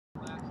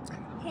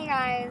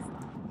guys,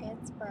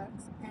 it's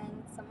Brooks,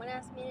 and someone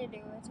asked me to do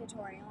a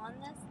tutorial on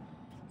this,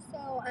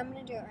 so I'm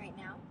going to do it right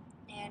now,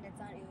 and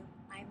it's on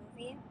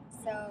iMovie.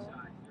 So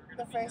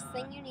the first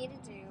thing you need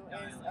to do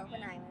is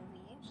open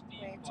iMovie,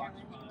 which I'm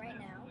going to do right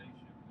now,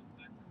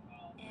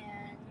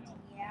 and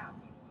yeah,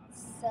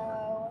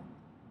 so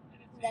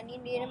then you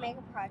need to make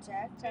a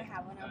project. I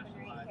have one open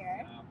right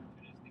here,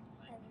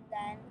 and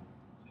then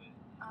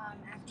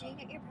after you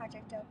get your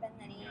project open,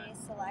 then you need to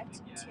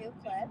select two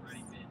clips.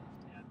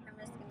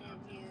 I'm just going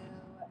to do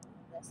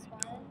this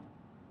one,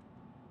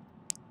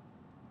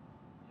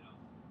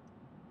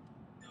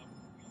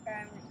 or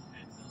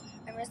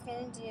I'm just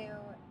going to do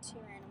two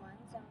random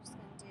ones. I'm just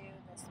going to do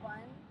this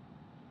one,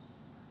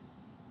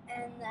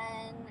 and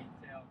then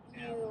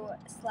you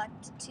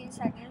select 2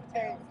 seconds,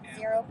 or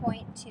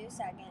 0.2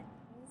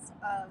 seconds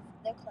of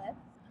the clip,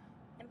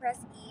 and press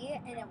E,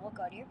 and it will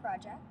go to your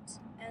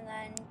project, and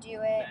then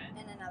do it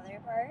in another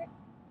part,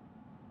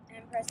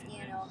 and press E,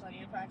 and it will go to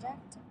your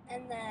project,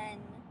 and then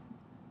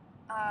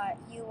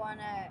you want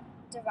to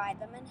divide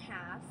them in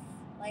half,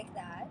 like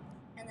that,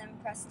 and then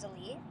press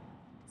delete,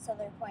 so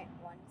they're 0.1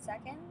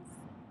 seconds,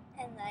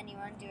 and then you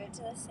want to do it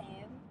to the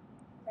same,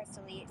 press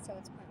delete, so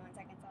it's 0.1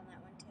 seconds on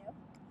that one too,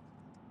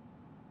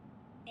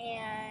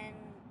 and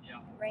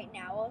right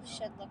now it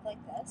should look like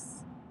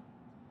this,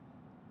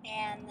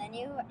 and then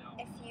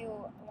if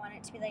you want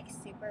it to be like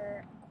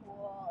super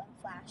cool and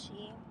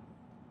flashy,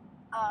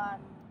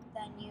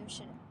 then you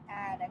should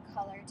add a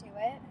color to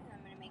it.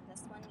 I'm going to make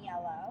this one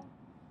yellow,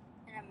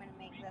 and I'm going to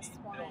make this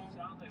one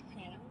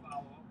pink,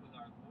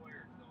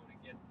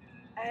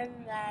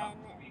 and then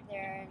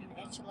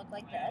it should look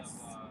like this.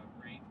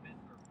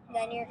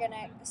 Then you're going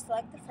to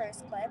select the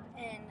first clip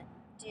and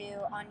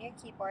do on your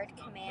keyboard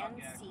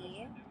Command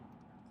C,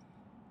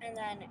 and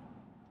then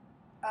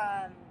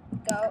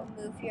go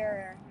move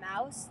your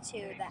mouse to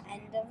the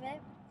end of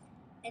it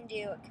and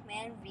do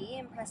Command V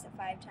and press it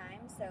 5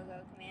 times. So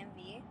go Command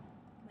V,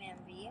 Command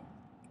V,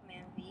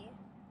 Command V,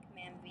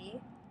 Command V,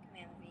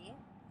 Command V,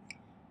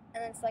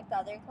 and then select the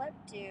other clip,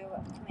 do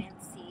Command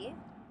C,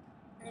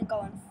 and then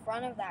go in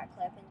front of that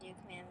clip and do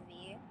Command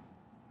V,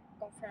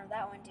 go in front of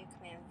that one, do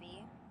Command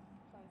V,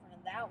 go in front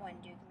of that one,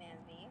 do Command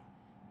V,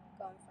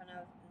 go in front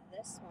of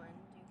this one,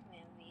 do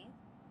Command V,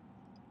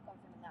 go in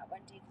front of that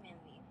one, do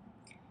Command V.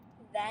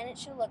 Then it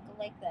should look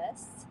like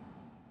this.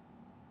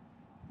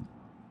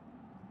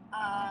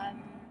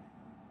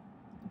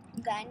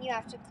 Then you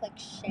have to click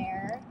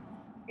Share,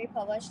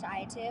 Republish to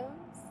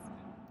iTunes.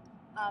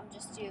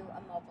 Just do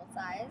a mobile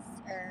size,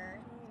 or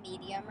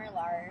medium or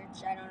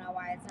large. I don't know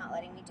why it's not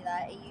letting me do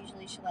that. It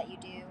usually should let you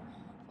do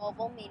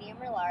mobile,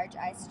 medium, or large.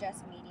 I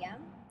suggest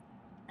medium.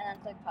 And then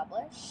click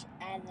Publish,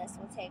 and this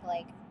will take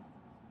like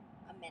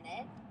a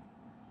minute.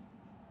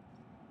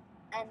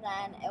 And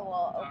then it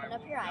will open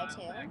up your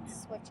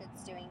iTunes, which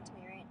it's doing to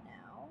me right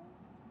now.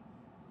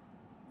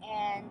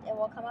 And it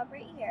will come up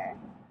right here.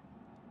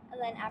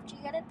 And then after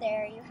you get it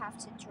there, you have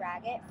to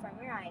drag it from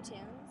your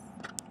iTunes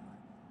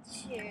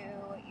to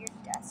your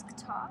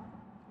desktop,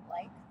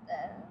 like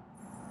this.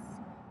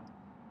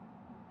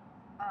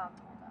 Hold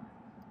on.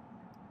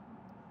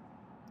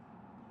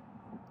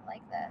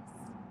 Like this.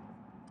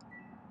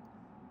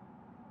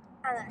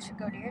 And then it should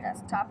go to your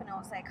desktop, and it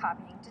will say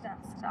copying to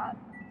desktop.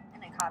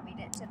 And I copied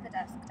it to the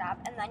desktop,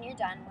 and then you're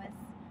done with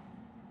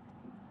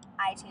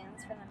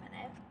iTunes for the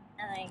minute,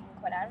 and then you can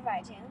quit out of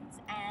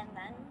iTunes, and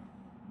then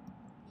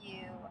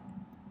you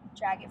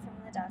drag it from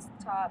the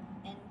desktop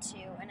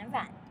into an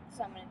event.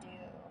 So I'm going to do,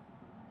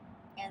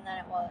 and then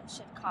it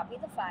should copy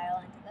the file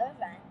into the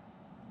event,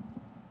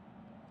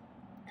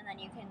 and then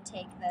you can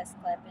take this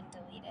clip and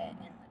delete it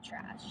in the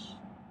trash.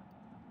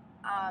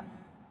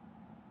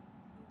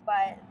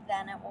 But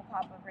then it will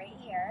pop up right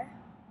here.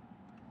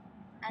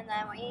 And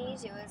then what you need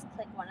to do is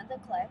click one of the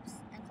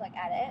clips and click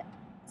Edit,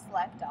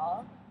 select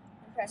all,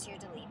 and press your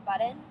delete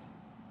button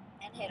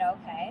and hit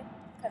OK,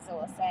 because it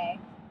will say,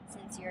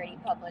 since you already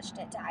published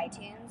it to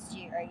iTunes,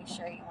 are you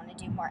sure you want to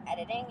do more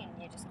editing?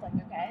 And you just click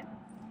OK.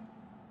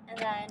 And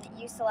then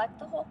you select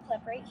the whole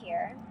clip right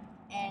here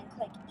and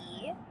click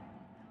E.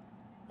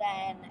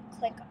 Then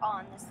click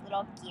on this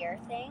little gear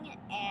thing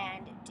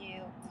and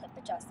do clip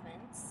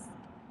adjustments.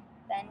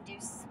 Then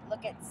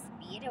look at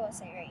speed, it will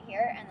say right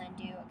here, and then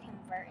do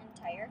convert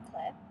entire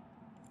clip.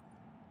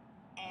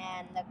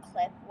 And the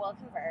clip will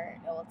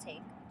convert, it will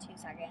take 2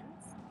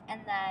 seconds.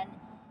 And then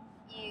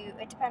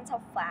it depends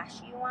how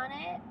flashy you want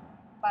it,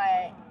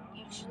 but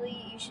usually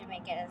you should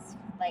make it as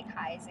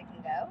high as it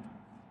can go.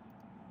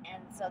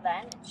 And so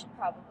then it should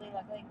probably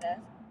look like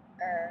this,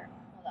 or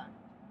hold on,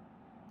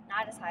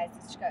 not as high as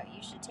it should go.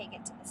 You should take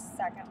it to the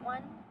second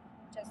one,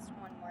 just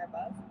one more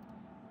above.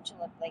 It should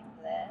look like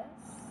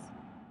this.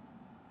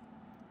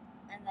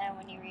 And then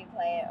when you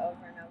replay it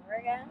over and over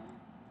again,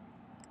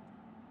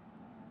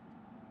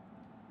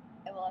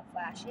 it will look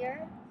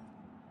flashier.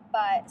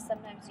 But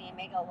sometimes when you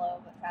make it a little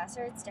bit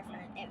faster, it's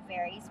different. It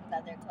varies with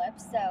other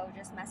clips, so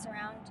just mess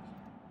around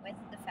with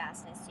the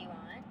fastness you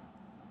want.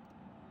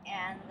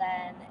 And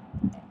then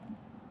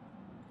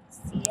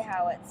see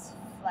how it's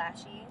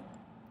flashy.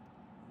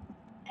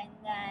 And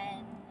then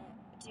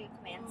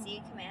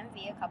see Command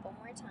V a couple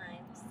more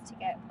times to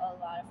get a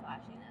lot of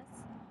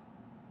flashiness.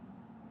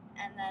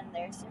 And then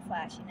there's your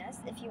flashiness.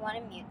 If you want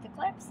to mute the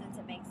clip, since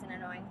it makes an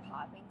annoying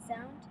popping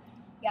sound,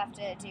 you have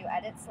to do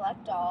Edit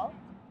Select All,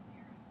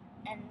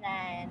 and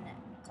then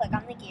click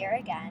on the gear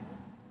again,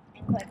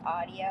 and click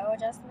Audio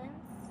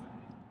Adjustments,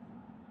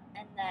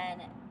 and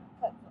then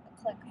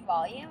click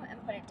Volume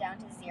and put it down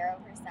to 0%,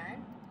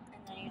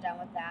 and then you're done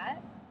with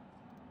that.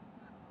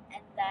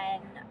 And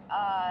then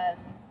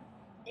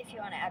if you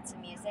want to add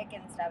some music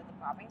instead of the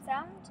popping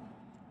sound,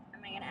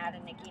 I'm going to add a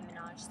Nicki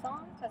Minaj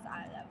song because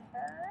I love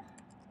her.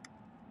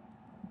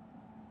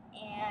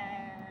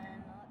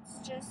 And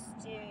let's just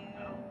do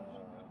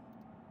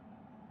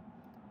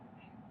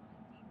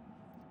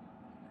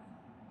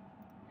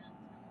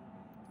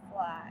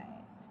Fly.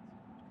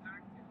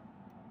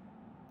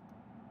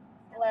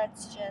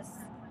 Let's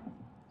just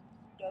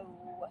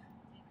go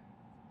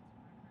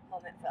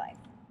Moment for Life.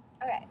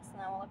 Okay, so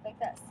now we'll look like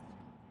this.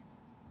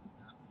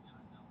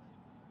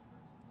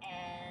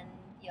 And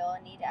you'll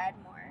need to add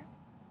more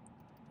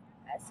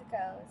as it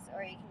goes,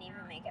 or you can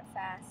even make it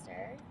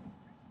faster.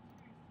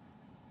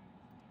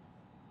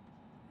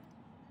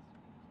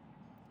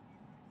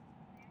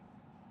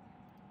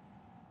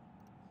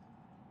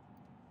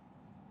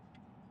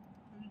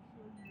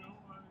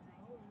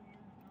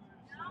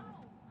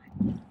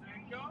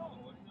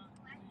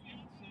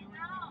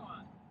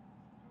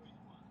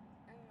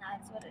 And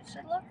that's what it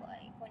should look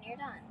like when you're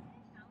done.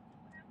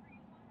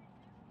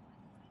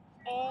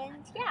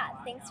 And yeah,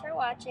 thanks for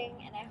watching,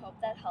 and I hope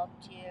that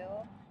helped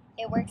you.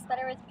 It works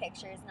better with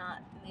pictures,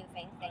 not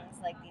moving things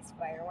like these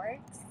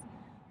fireworks.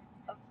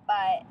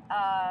 But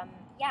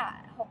yeah,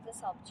 I hope this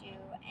helped you,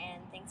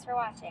 and thanks for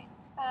watching.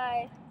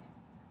 Bye.